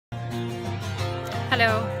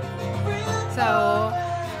Hello. So,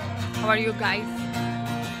 how are you guys?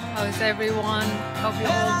 How is everyone? Hope you're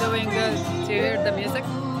all doing good. Do you hear the music?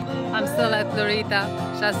 I'm still at Laurita.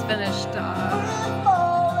 Just finished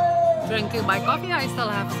drinking my coffee. I still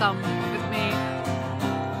have some with me.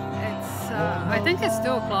 It's I think it's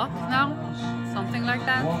 2 o'clock now, something like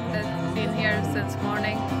that. I've been here since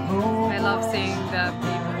morning. I love seeing the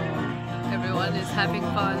people. Everyone is having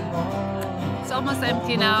fun. It's almost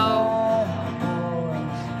empty now.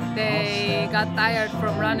 They got tired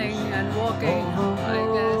from running and walking, I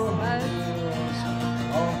guess, but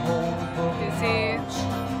you see,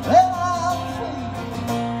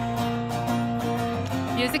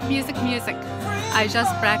 music, music, music. I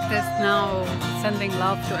just practiced now sending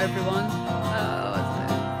love to everyone.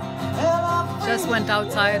 Just went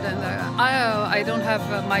outside and I don't have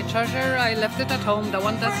my charger. I left it at home. The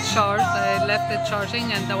one that's charged, I left it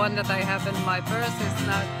charging, and the one that I have in my purse is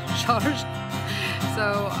not charged.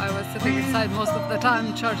 So I was sitting inside most of the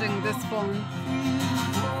time charging this phone.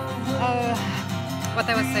 What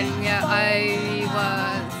I was saying, yeah, I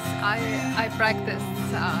practiced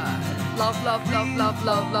love, love, love, love,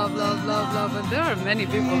 love, love, love, love, love, and there are many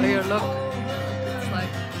people here. Look, it's like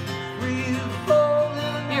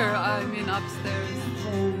here. I mean upstairs,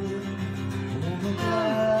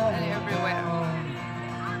 and everywhere.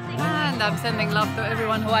 And I'm sending love to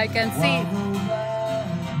everyone who I can see.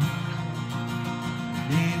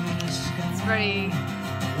 Very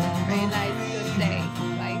nice, good day,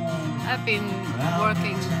 right? I've been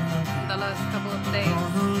working the last couple of days,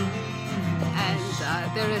 and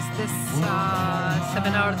there is this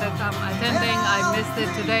seminar that I'm attending. I missed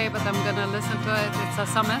it today, but I'm gonna listen to it. It's a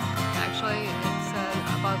summit, actually. It's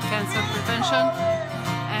about cancer prevention,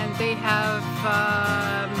 and they have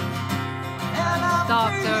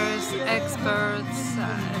doctors, experts,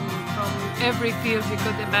 and from every field you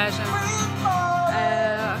could imagine.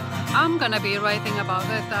 I'm gonna be writing about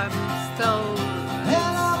it. I'm still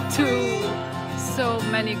so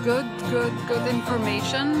many good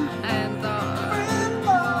information, and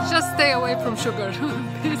just stay away from sugar.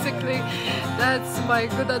 Basically, that's my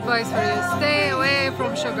good advice for you. Stay away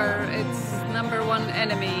from sugar. It's #1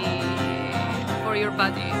 enemy for your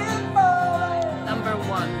body.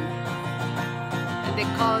 #1, and they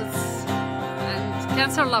cause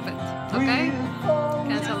cancer. Love it. Okay,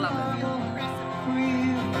 cancer. Love it.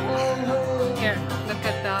 Here, look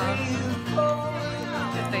at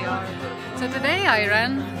they are. So today I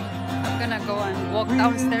ran. I'm gonna go and walk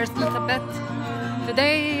downstairs a little bit.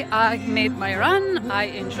 Today I made my run. I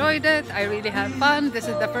enjoyed it. I really had fun. This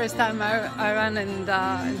is the first time I ran in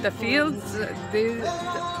the fields.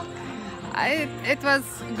 It was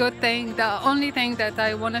a good thing. The only thing that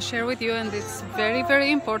I want to share with you, and it's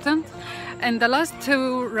very important, and the last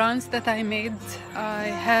 2 runs that I made,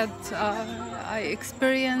 I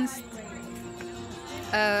experienced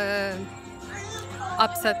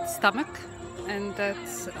upset stomach, and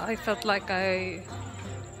I felt like I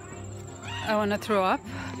want to throw up.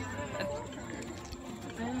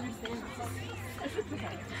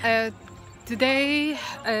 Today,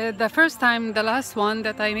 the first time, the last one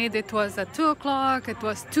that I made, it was at 2 o'clock. It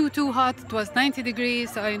was too hot. It was 90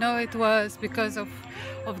 degrees. I know it was because of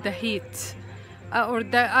the heat,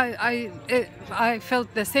 I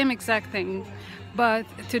felt the same exact thing. But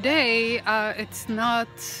today, it's not.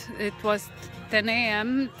 It was 10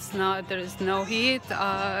 a.m. It's not. There is no heat.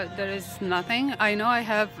 There is nothing. I know I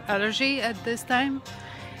have allergy at this time,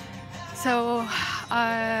 so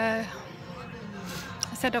I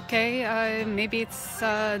said, okay, maybe it's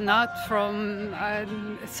not from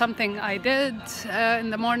something I did in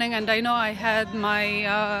the morning. And I know I had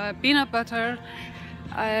my peanut butter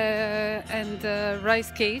and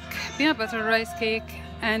rice cake, peanut butter rice cake,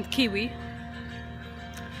 and kiwi.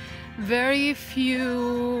 Very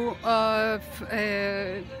few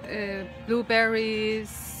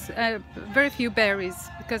blueberries, very few berries,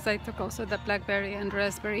 because I took also the blackberry and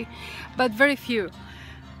raspberry, but very few.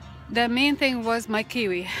 The main thing was my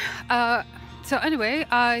kiwi. So anyway,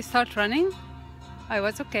 I start running. I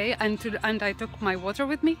was okay, and I took my water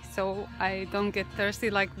with me, so I don't get thirsty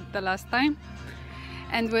like the last time.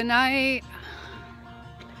 And when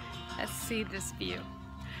let's see this view.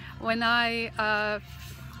 When I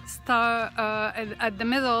at the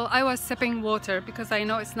middle, I was sipping water because I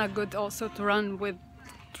know it's not good also to run with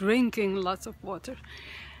drinking lots of water.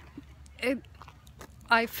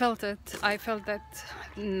 I felt it. I felt that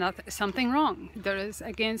something wrong. There is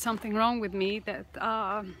again something wrong with me, that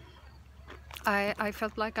I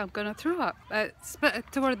felt like I'm gonna throw up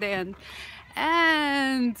toward the end.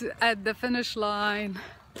 And at the finish line,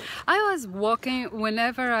 I was walking.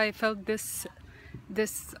 Whenever I felt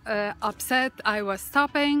this upset, I was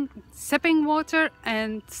stopping, sipping water,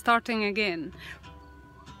 and starting again.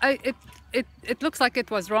 It looks like it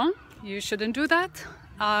was wrong. You shouldn't do that.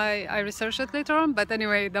 I researched it later on, but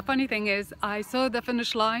anyway, the funny thing is, I saw the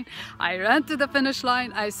finish line, I ran to the finish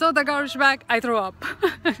line, I saw the garbage bag, I threw up.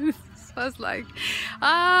 I was like,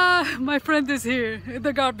 my friend is here,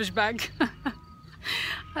 the garbage bag.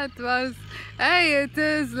 It was, hey, it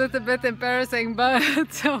is a little bit embarrassing, but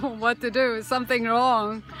what to do? Something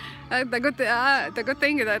wrong. The good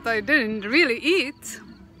thing is that I didn't really eat.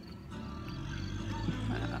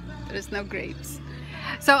 There's no grapes.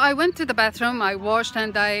 So I went to the bathroom, I washed,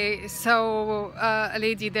 and I saw a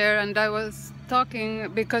lady there, and I was talking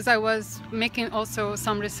because I was making also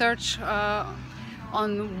some research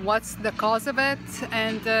on what's the cause of it,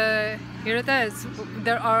 and here it is.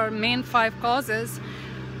 There are main 5 causes.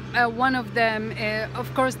 One of them,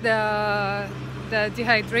 of course, the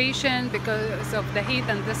dehydration because of the heat,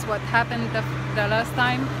 and this what happened the last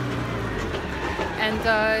time, and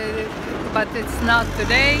but it's not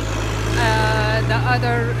today. The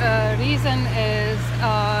other reason is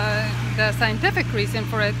the scientific reason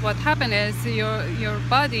for it. What happened is your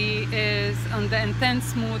body is on the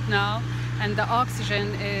intense mood now, and the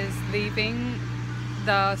oxygen is leaving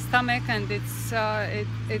the stomach, and it's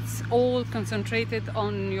all concentrated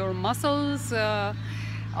on your muscles,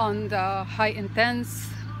 on the high intense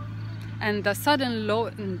and the sudden low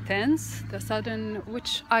intense,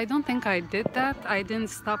 which I don't think I did that. I didn't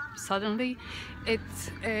stop suddenly. It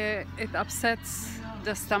upsets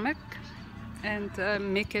the stomach and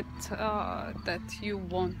make it that you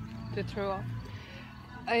want to throw up.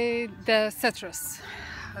 The citrus.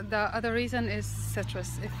 The other reason is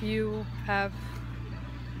citrus. If you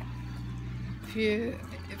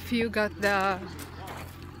got the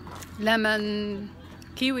lemon,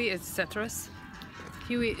 kiwi is citrus.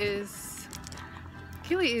 Kiwi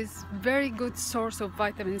is very good source of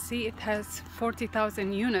vitamin C. It has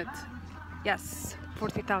 40,000 units. Yes,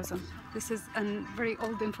 40,000. This is a very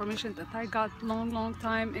old information that I got long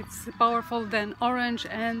time. It's powerful than orange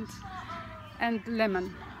and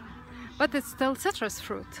lemon, but it's still citrus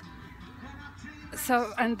fruit.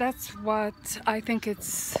 So, and that's what I think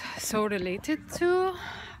it's so related to.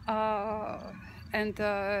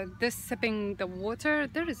 This sipping the water,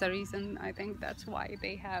 there is a reason. I think that's why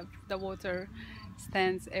they have the water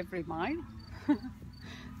stands every mile.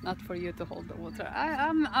 Not for you to hold the water.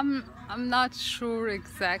 I'm not sure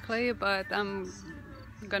exactly, but I'm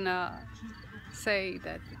gonna say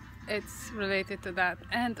that it's related to that,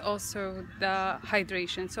 and also the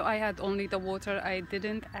hydration. So I had only the water. I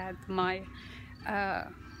didn't add my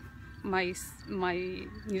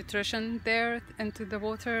nutrition there into the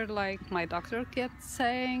water, like my doctor kept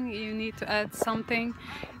saying. You need to add something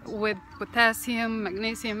with potassium,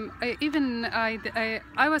 magnesium.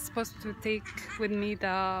 I was supposed to take with me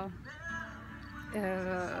the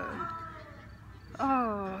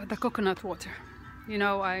coconut water. You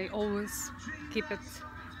know, I always keep it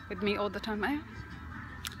with me all the time. I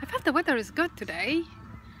felt the weather is good today,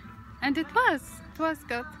 and it was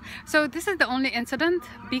good. So this is the only incident.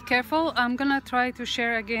 Be careful. I'm gonna try to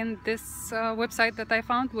share again this website that I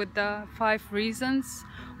found with the 5 reasons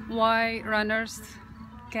why runners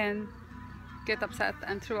can get upset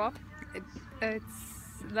and throw up.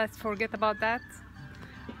 Let's forget about that.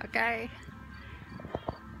 Okay.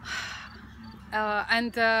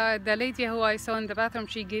 The lady who I saw in the bathroom,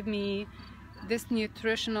 she gave me this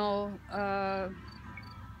nutritional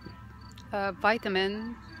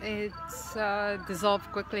vitamin. It's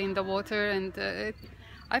dissolved quickly in the water, and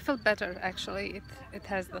I felt better actually. It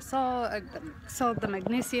has the salt, the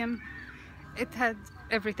magnesium. It had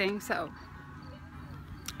everything. So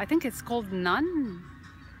I think it's called noon,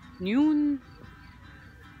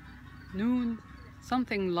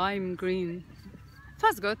 something lime green. It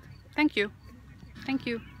was good. Thank you.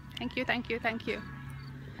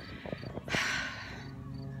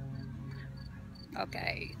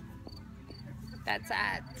 Okay. That's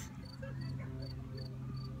it.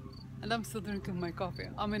 And I'm still drinking my coffee.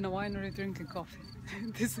 I'm in a winery drinking coffee.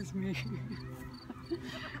 This is me.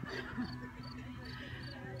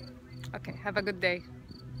 Okay, have a good day.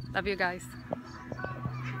 Love you guys.